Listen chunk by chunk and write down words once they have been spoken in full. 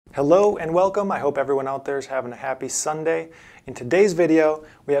Hello and welcome. I hope everyone out there is having a happy Sunday. In today's video,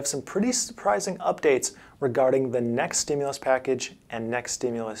 we have some pretty surprising updates regarding the next stimulus package and next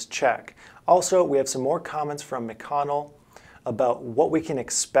stimulus check. Also, we have some more comments from McConnell about what we can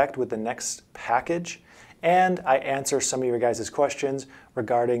expect with the next package, and I answer some of your guys' questions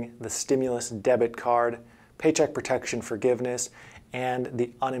regarding the stimulus debit card, paycheck protection forgiveness, and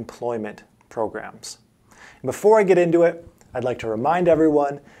the unemployment programs. Before I get into it, I'd like to remind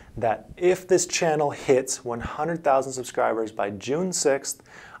everyone that if this channel hits 100,000 subscribers by June 6th,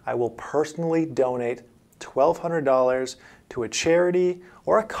 I will personally donate $1,200 to a charity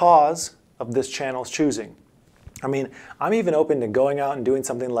or a cause of this channel's choosing. I mean, I'm even open to going out and doing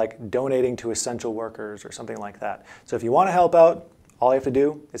something like donating to essential workers or something like that. So if you want to help out, all you have to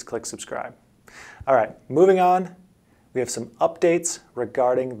do is click subscribe. All right, moving on, we have some updates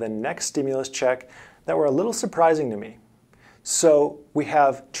regarding the next stimulus check that were a little surprising to me. So we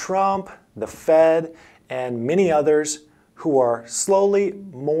have Trump, the Fed, and many others who are slowly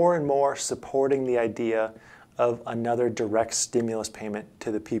more and more supporting the idea of another direct stimulus payment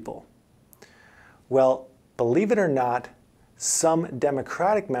to the people. Well, believe it or not, some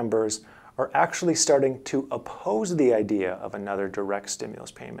Democratic members are actually starting to oppose the idea of another direct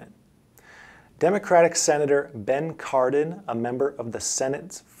stimulus payment. Democratic Senator Ben Cardin, a member of the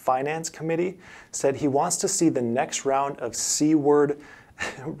Senate's Finance Committee, said he wants to see the next round of C-word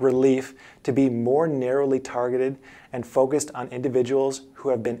relief to be more narrowly targeted and focused on individuals who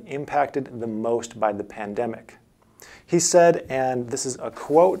have been impacted the most by the pandemic. He said, and this is a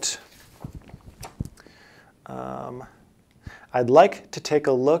quote, "I'd like to take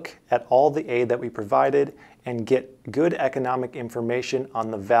a look at all the aid that we provided and get good economic information on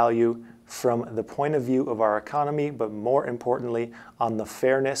the value from the point of view of our economy, but more importantly, on the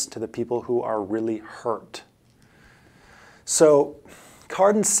fairness to the people who are really hurt." So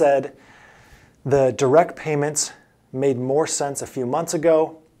Cardin said the direct payments made more sense a few months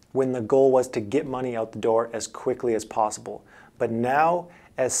ago when the goal was to get money out the door as quickly as possible. But now,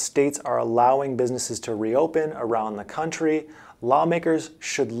 as states are allowing businesses to reopen around the country, lawmakers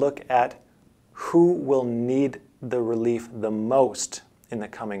should look at who will need the relief the most in the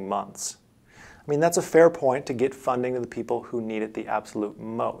coming months. I mean, that's a fair point, to get funding to the people who need it the absolute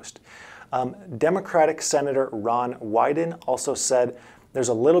most. Democratic Senator Ron Wyden also said there's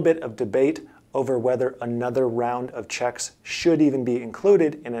a little bit of debate over whether another round of checks should even be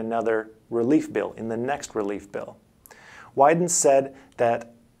included in another relief bill, in the next relief bill. Wyden said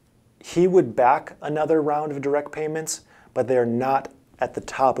that he would back another round of direct payments, but they're not at the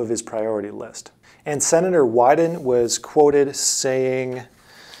top of his priority list. And Senator Wyden was quoted saying,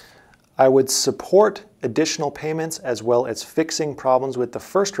 "I would support additional payments as well as fixing problems with the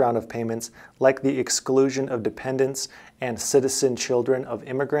first round of payments, like the exclusion of dependents and citizen children of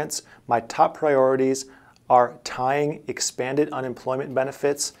immigrants. My top priorities are tying expanded unemployment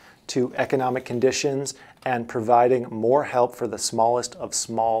benefits to economic conditions and providing more help for the smallest of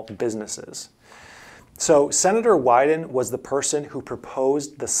small businesses." So Senator Wyden was the person who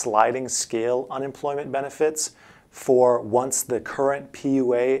proposed the sliding scale unemployment benefits for once the current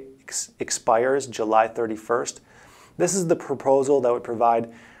PUA expires July 31st. This is the proposal that would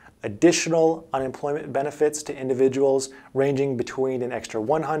provide additional unemployment benefits to individuals ranging between an extra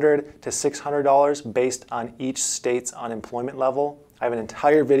 $100 to $600 based on each state's unemployment level. I have an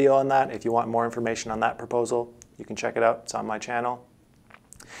entire video on that. If you want more information on that proposal, you can check it out. It's on my channel.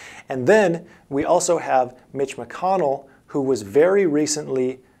 And then we also have Mitch McConnell, who was very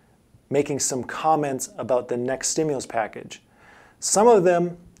recently making some comments about the next stimulus package. Some of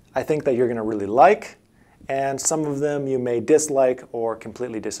them I think that you're going to really like, and some of them you may dislike or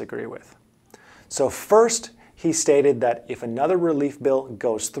completely disagree with. So first, he stated that if another relief bill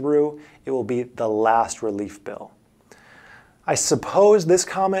goes through, it will be the last relief bill. I suppose this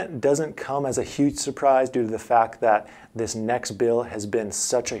comment doesn't come as a huge surprise due to the fact that this next bill has been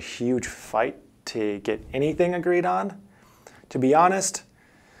such a huge fight to get anything agreed on. To be honest,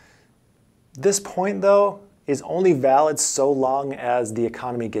 this point though is only valid so long as the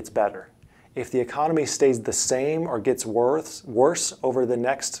economy gets better. If the economy stays the same or gets worse over the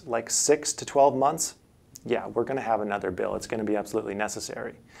next 6 to 12 months, yeah, we're going to have another bill. It's going to be absolutely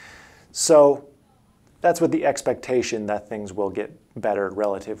necessary. So that's with the expectation that things will get better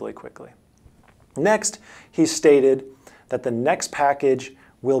relatively quickly. Next, he stated that the next package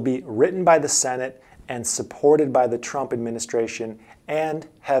will be written by the Senate and supported by the Trump administration and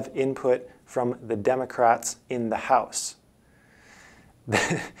have input from the Democrats in the House.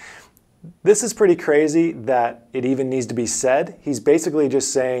 This is pretty crazy that it even needs to be said. He's basically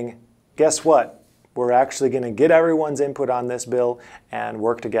just saying, guess what? We're actually going to get everyone's input on this bill and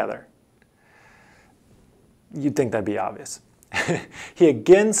work together. You'd think that'd be obvious. He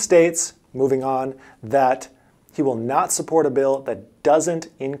again states, moving on, that he will not support a bill that doesn't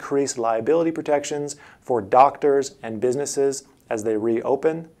increase liability protections for doctors and businesses as they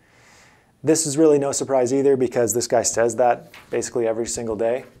reopen. This is really no surprise either, because this guy says that basically every single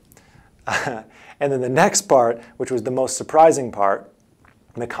day. And then the next part, which was the most surprising part,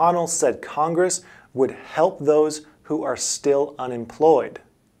 McConnell said Congress would help those who are still unemployed.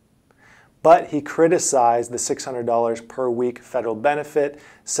 But he criticized the $600 per week federal benefit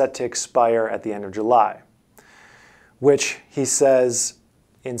set to expire at the end of July, which he says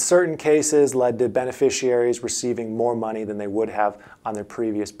in certain cases led to beneficiaries receiving more money than they would have on their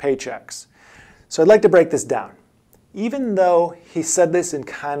previous paychecks. So I'd like to break this down. Even though he said this in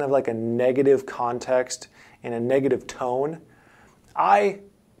kind of like a negative context, in a negative tone, I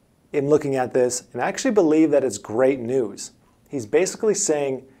am looking at this and I actually believe that it's great news. He's basically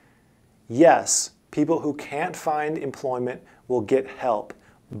saying, yes, people who can't find employment will get help,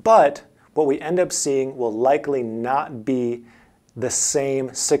 but what we end up seeing will likely not be the same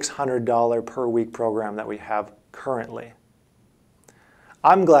 $600 per week program that we have currently.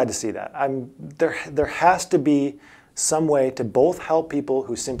 I'm glad to see that. There has to be some way to both help people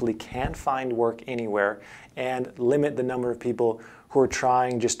who simply can't find work anywhere and limit the number of people who are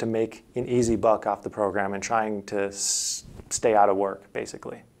trying just to make an easy buck off the program and trying to stay out of work,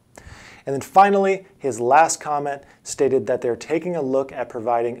 basically. And then finally, his last comment stated that they're taking a look at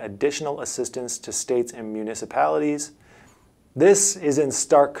providing additional assistance to states and municipalities. This is in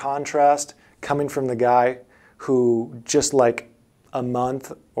stark contrast coming from the guy who just like a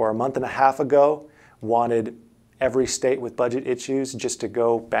month or a month and a half ago wanted every state with budget issues just to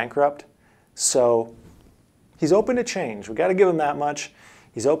go bankrupt. So he's open to change. We got to give him that much.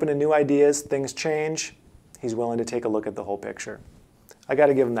 He's open to new ideas. Things change. He's willing to take a look at the whole picture. I got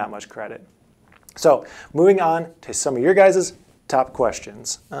to give him that much credit. So moving on to some of your guys' top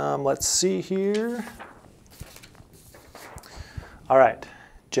questions. Let's see here. All right.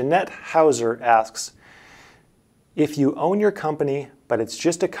 Jeanette Hauser asks, if you own your company, but it's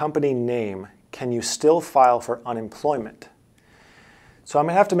just a company name, can you still file for unemployment? So I'm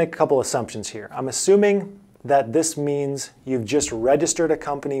going to have to make a couple assumptions here. I'm assuming that this means you've just registered a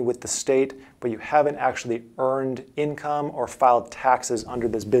company with the state, but you haven't actually earned income or filed taxes under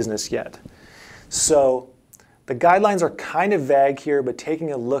this business yet. So the guidelines are kind of vague here, but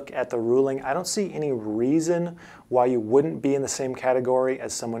taking a look at the ruling, I don't see any reason why you wouldn't be in the same category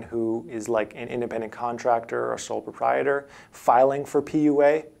as someone who is like an independent contractor or sole proprietor filing for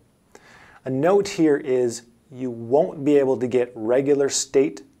PUA. A note here is you won't be able to get regular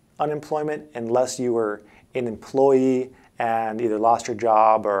state unemployment unless you were an employee and either lost your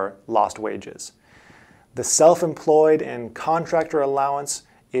job or lost wages. The self-employed and contractor allowance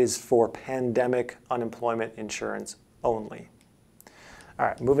is for pandemic unemployment insurance only. All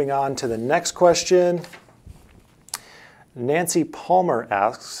right, moving on to the next question. Nancy Palmer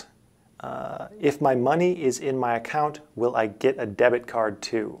asks, if my money is in my account, will I get a debit card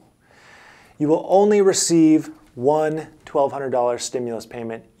too? You will only receive one $1,200 stimulus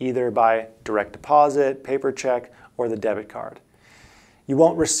payment either by direct deposit, paper check, or the debit card. You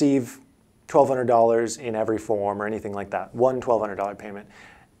won't receive $1,200 in every form or anything like that. One $1,200 payment.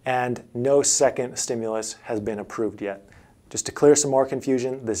 And no second stimulus has been approved yet. Just to clear some more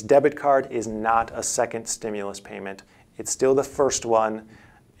confusion, this debit card is not a second stimulus payment. It's still the first one,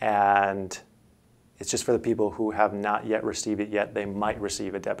 and it's just for the people who have not yet received it yet. They might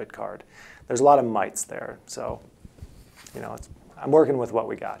receive a debit card. There's a lot of mights there, so I'm working with what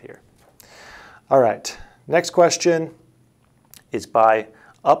we got here. All right, next question is by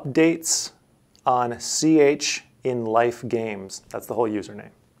Updates on CH in Life Games. That's the whole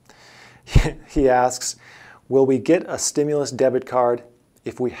username. He asks, will we get a stimulus debit card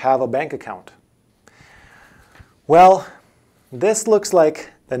if we have a bank account? Well, this looks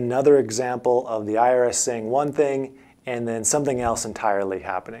like another example of the IRS saying one thing and then something else entirely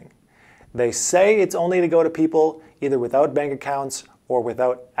happening. They say it's only to go to people either without bank accounts or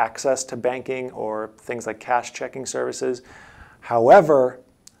without access to banking or things like cash checking services. However,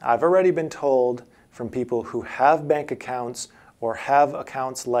 I've already been told from people who have bank accounts or have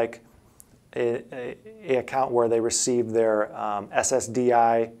accounts like an account where they receive their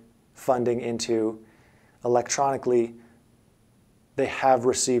SSDI funding into electronically, they have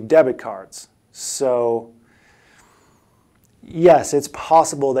received debit cards. So yes, it's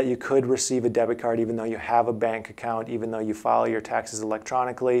possible that you could receive a debit card even though you have a bank account, even though you file your taxes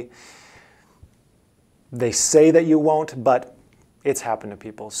electronically. They say that you won't, but it's happened to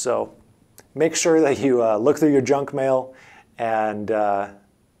people. So make sure that you look through your junk mail, and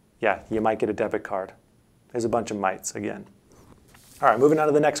yeah, you might get a debit card. There's a bunch of mites again. All right, moving on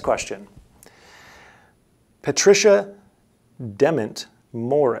to the next question. Patricia Dement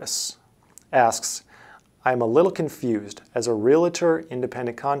Morris asks, I'm a little confused. As a realtor,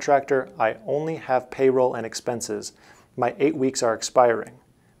 independent contractor, I only have payroll and expenses. My 8 weeks are expiring.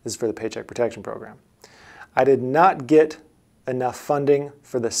 This is for the Paycheck Protection Program. I did not get enough funding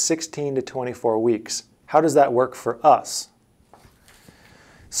for the 16 to 24 weeks. How does that work for us?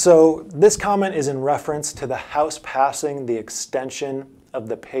 So this comment is in reference to the House passing the extension of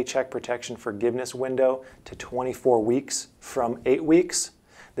the Paycheck Protection Forgiveness window to 24 weeks from 8 weeks.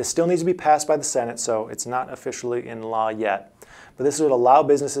 This still needs to be passed by the Senate, so it's not officially in law yet. But this would allow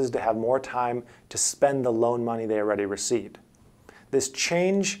businesses to have more time to spend the loan money they already received. This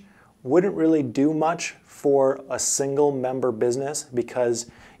change wouldn't really do much for a single member business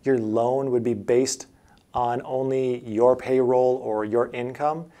because your loan would be based on only your payroll or your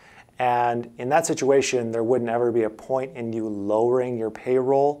income. And in that situation, there wouldn't ever be a point in you lowering your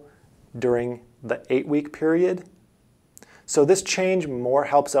payroll during the 8-week period. So this change more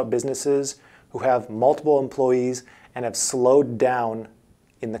helps out businesses who have multiple employees and have slowed down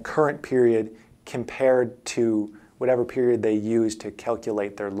in the current period compared to whatever period they use to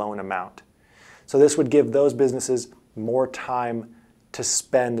calculate their loan amount. So this would give those businesses more time to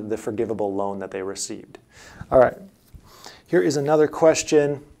spend the forgivable loan that they received. All right, here is another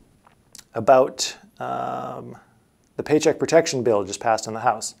question about the Paycheck Protection Bill just passed in the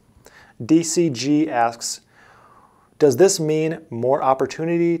House. DCG asks, does this mean more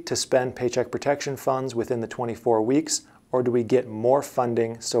opportunity to spend paycheck protection funds within the 24 weeks, or do we get more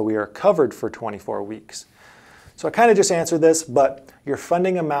funding so we are covered for 24 weeks? So I kind of just answered this, but your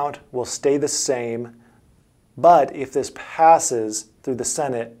funding amount will stay the same, but if this passes through the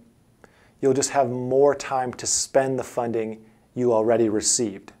Senate, you'll just have more time to spend the funding you already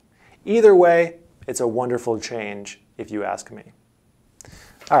received. Either way, it's a wonderful change if you ask me.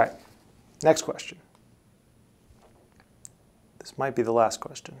 All right, next question. This might be the last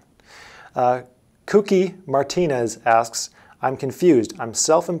question. Cookie Martinez asks, I'm confused. I'm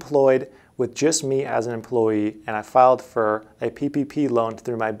self-employed with just me as an employee, and I filed for a PPP loan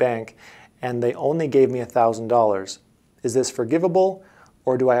through my bank, and they only gave me $1,000. Is this forgivable,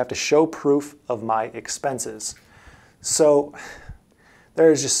 or do I have to show proof of my expenses? So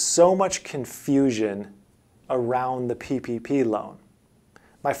there is just so much confusion around the PPP loan.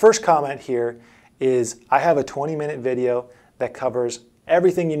 My first comment here is I have a 20-minute video that covers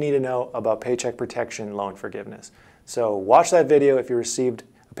everything you need to know about paycheck protection loan forgiveness. So watch that video if you received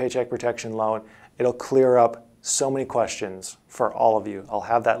a paycheck protection loan. It'll clear up so many questions for all of you. I'll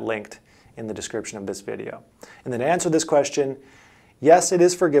have that linked in the description of this video. And then to answer this question, yes, it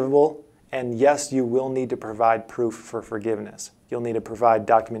is forgivable, and yes, you will need to provide proof for forgiveness. You'll need to provide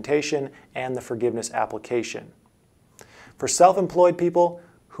documentation and the forgiveness application. For self-employed people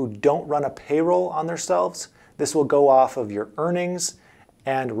who don't run a payroll on themselves, this will go off of your earnings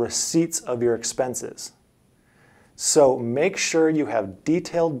and receipts of your expenses. So make sure you have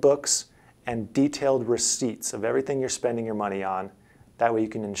detailed books and detailed receipts of everything you're spending your money on. That way you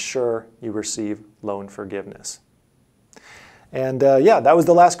can ensure you receive loan forgiveness. And yeah, that was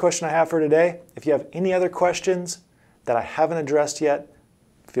the last question I have for today. If you have any other questions that I haven't addressed yet,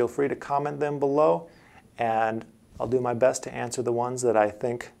 feel free to comment them below, and I'll do my best to answer the ones that I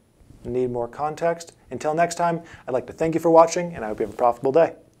think need more context. Until next time, I'd like to thank you for watching, and I hope you have a profitable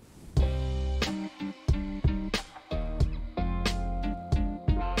day.